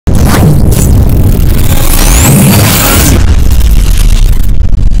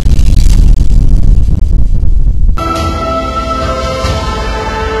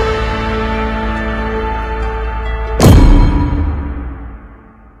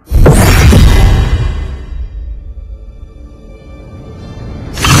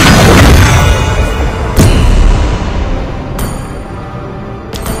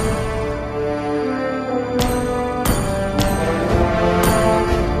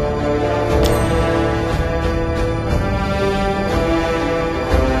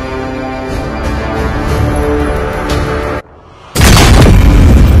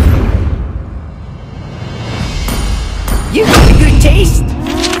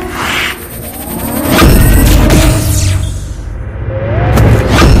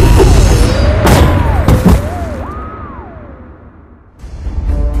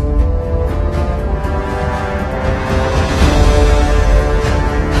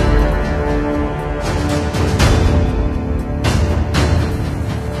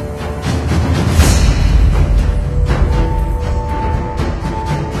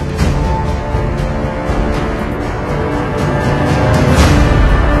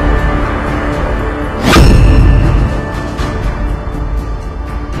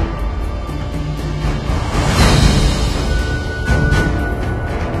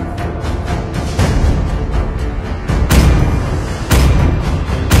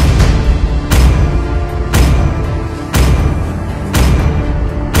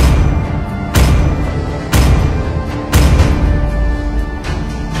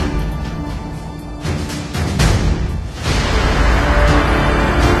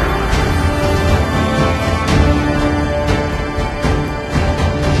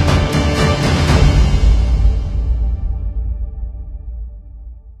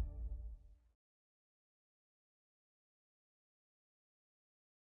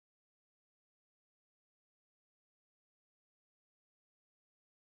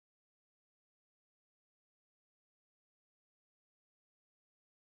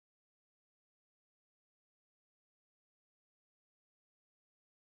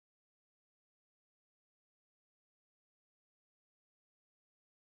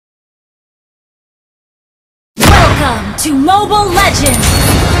Welcome to Mobile Legends!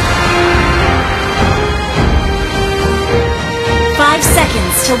 5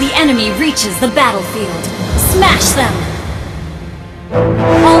 seconds till the enemy reaches the battlefield. Smash them!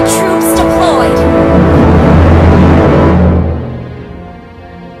 All troops deployed!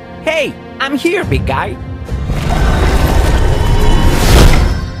 Hey, I'm here, big guy.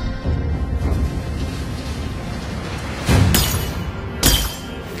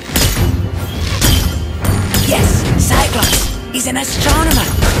 Yes, Cyclops! He's an astronomer!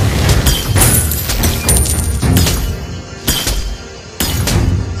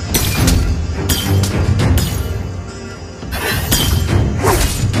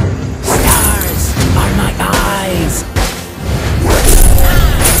 Stars are my eyes!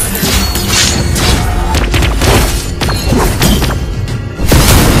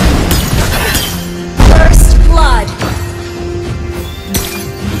 First blood!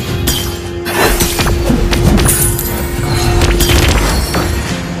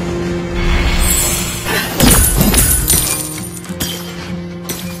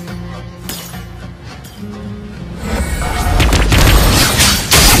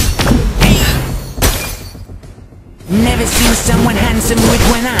 Never seen someone handsome with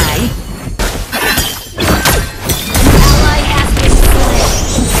one eye? Ally has been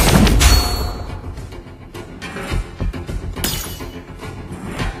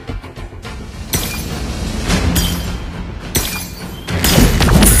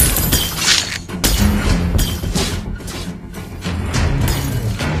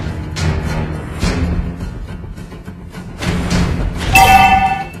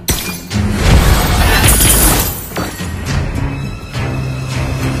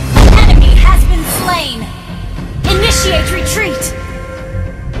Initiate retreat!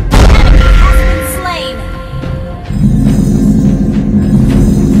 Enemy has been slain!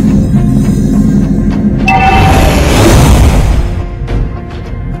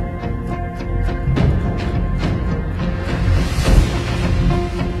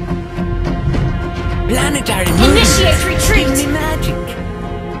 Planetary movement. Initiate retreat! Give me magic!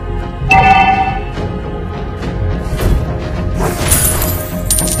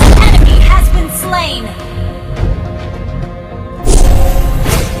 Enemy has been slain!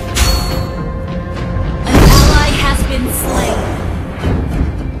 Been slain.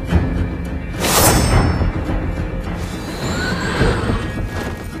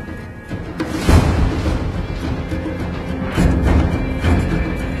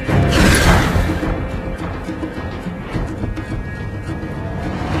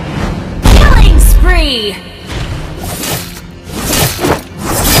 Killing spree!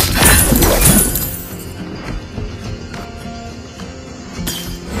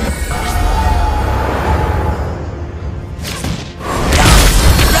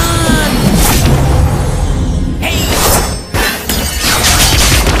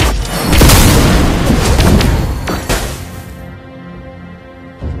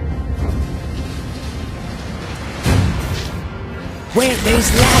 Where there's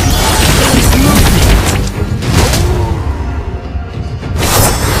light, there's movement.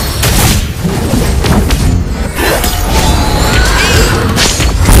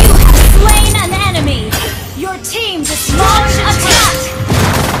 You have slain an enemy! Your team just launched attack!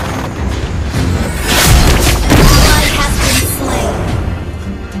 An ally has been slain.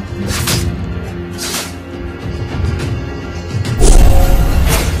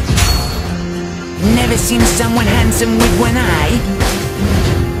 Never seen someone handsome with one eye?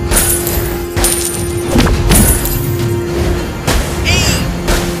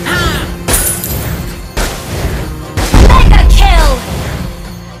 Mega kill!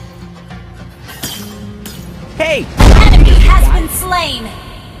 Hey! Enemy has been slain!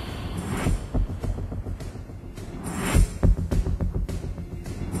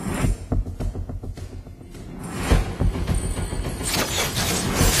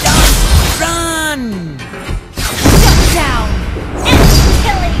 Run! Shut down! And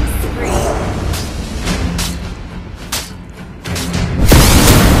killing spree!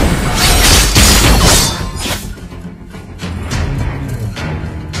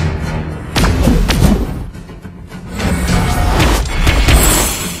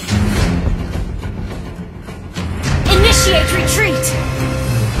 Initiate retreat!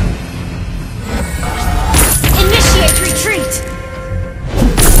 Initiate retreat!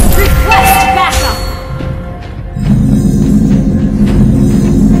 Request backup!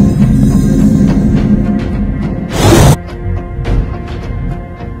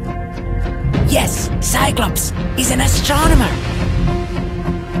 Yes, Cyclops! He's an astronomer!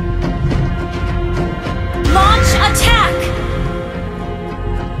 Launch attack!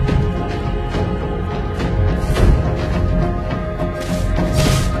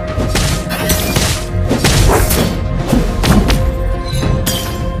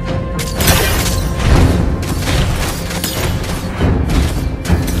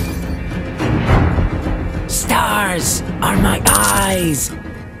 enemies.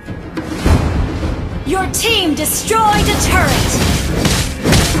 Your team destroyed a turret!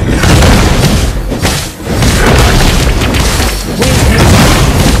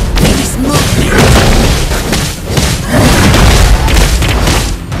 There is movement.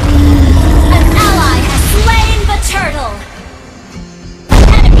 An ally has slain the turtle! An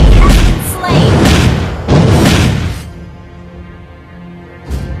enemy has been slain!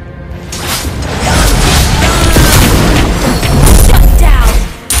 Shut down!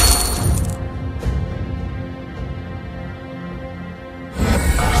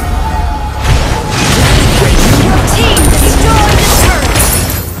 Your team destroyed the turret!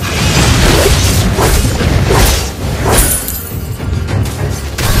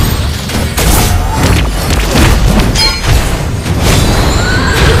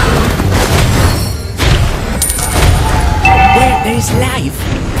 Where there is life,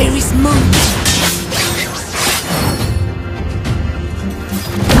 there is movement.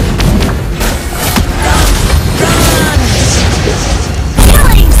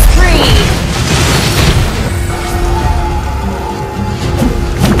 Killing spree!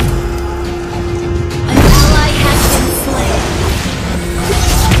 An ally has been slain.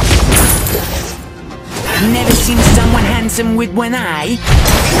 Never seen someone handsome with one eye.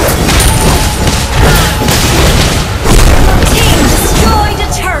 Team destroyed a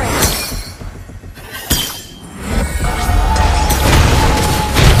turret!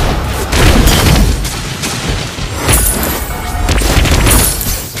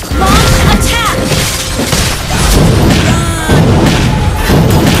 Launch attack!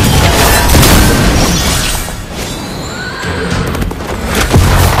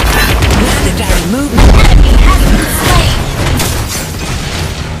 Planetary movement. Enemy has been slain!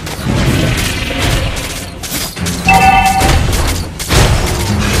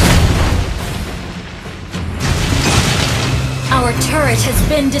 Our turret has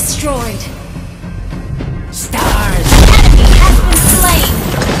been destroyed. Stars. Enemy has been slain.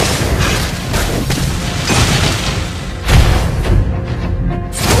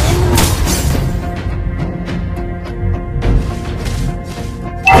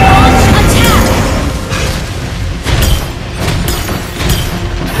 Launch attack.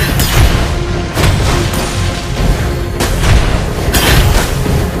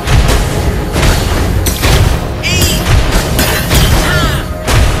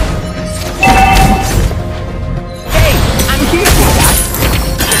 Hey, I'm here,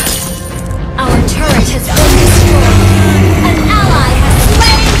 big guy. Our turret has been destroyed. An ally has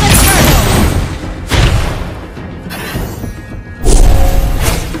slain the turtle.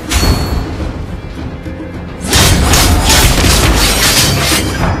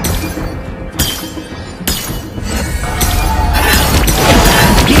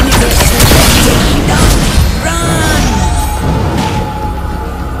 Universal kingdom. Run!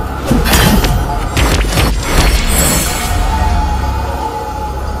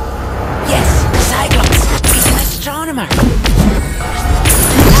 Yes, Cyclops. He's an astronomer. An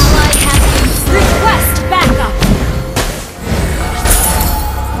ally has been request backup.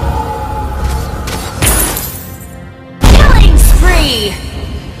 Killing spree.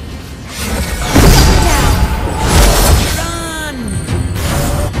 Shut down. Run!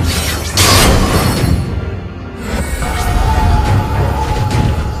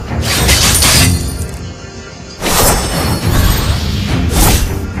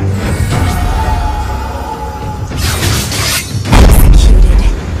 Executed.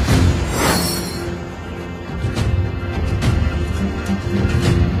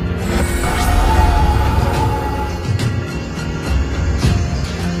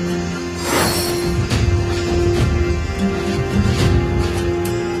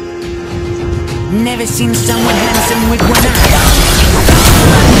 Never seen someone handsome with one eye.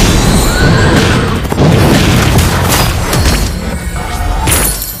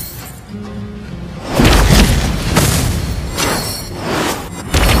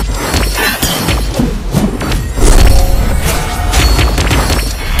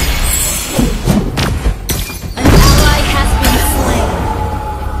 An ally has been slain.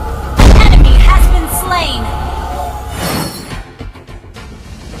 An enemy has been slain.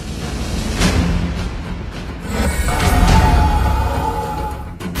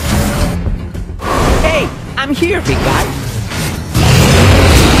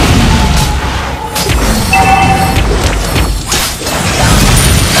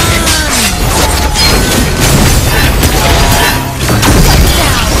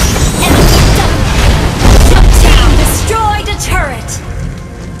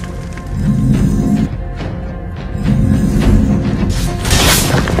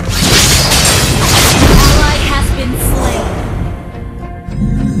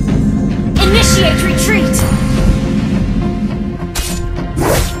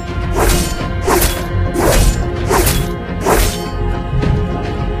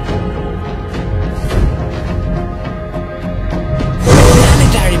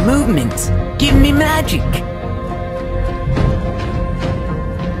 magic.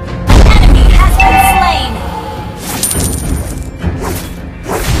 Enemy has been slain.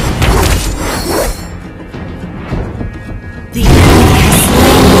 The enemy has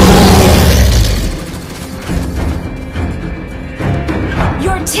slain.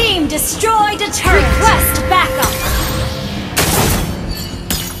 Your team destroyed a turret. Request backup.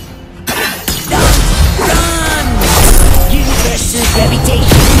 Run! Universal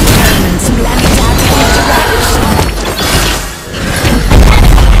gravitation determines planetary interaction.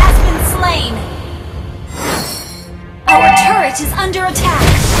 Enemy has been slain. Our turret is under attack.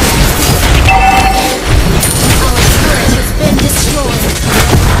 Our turret has been destroyed.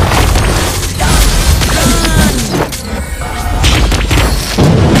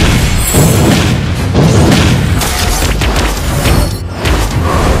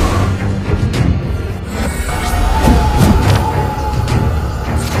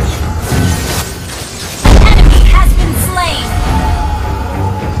 Enemy has been slain.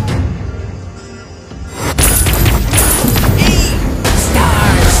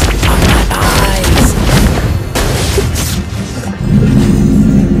 Stars are my eyes.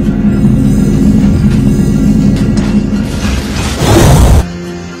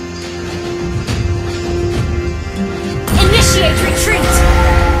 Initiate retreat.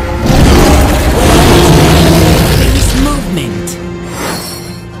 Base movement.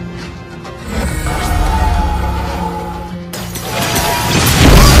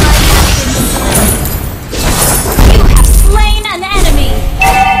 You have slain an enemy.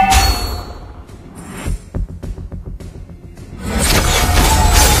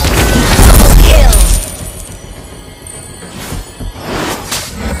 Double kill.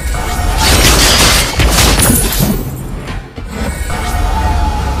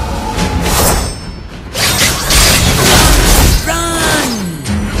 Run!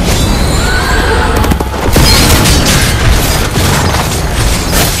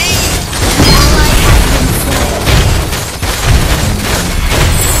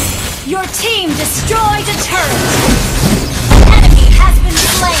 Your team destroyed a turret. Enemy has been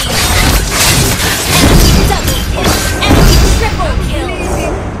slain. Enemy double kill. Enemy triple kill.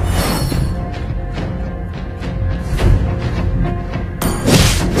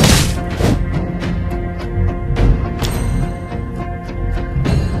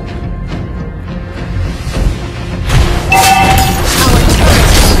 Our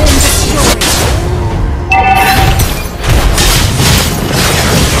turret has been destroyed.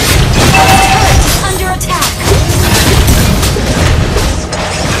 Our turret is under attack.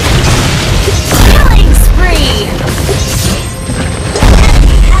 Killing spree.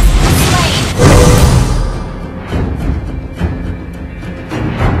 Enemy has been slain.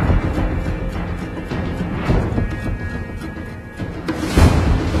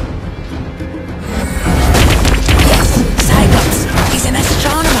 Yes, Cyclops is an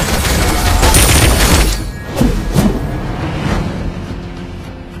astronomer.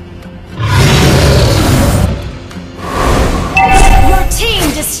 Your team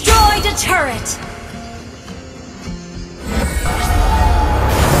destroyed a turret.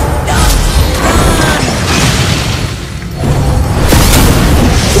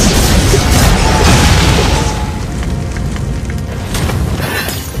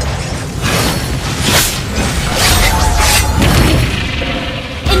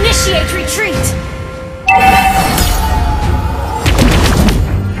 Initiate retreat.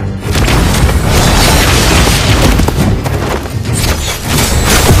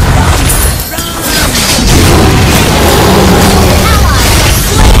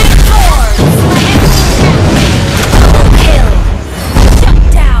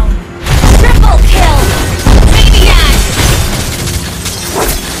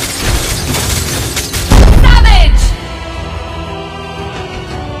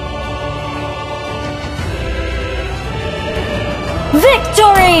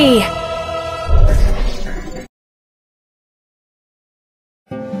 Victory!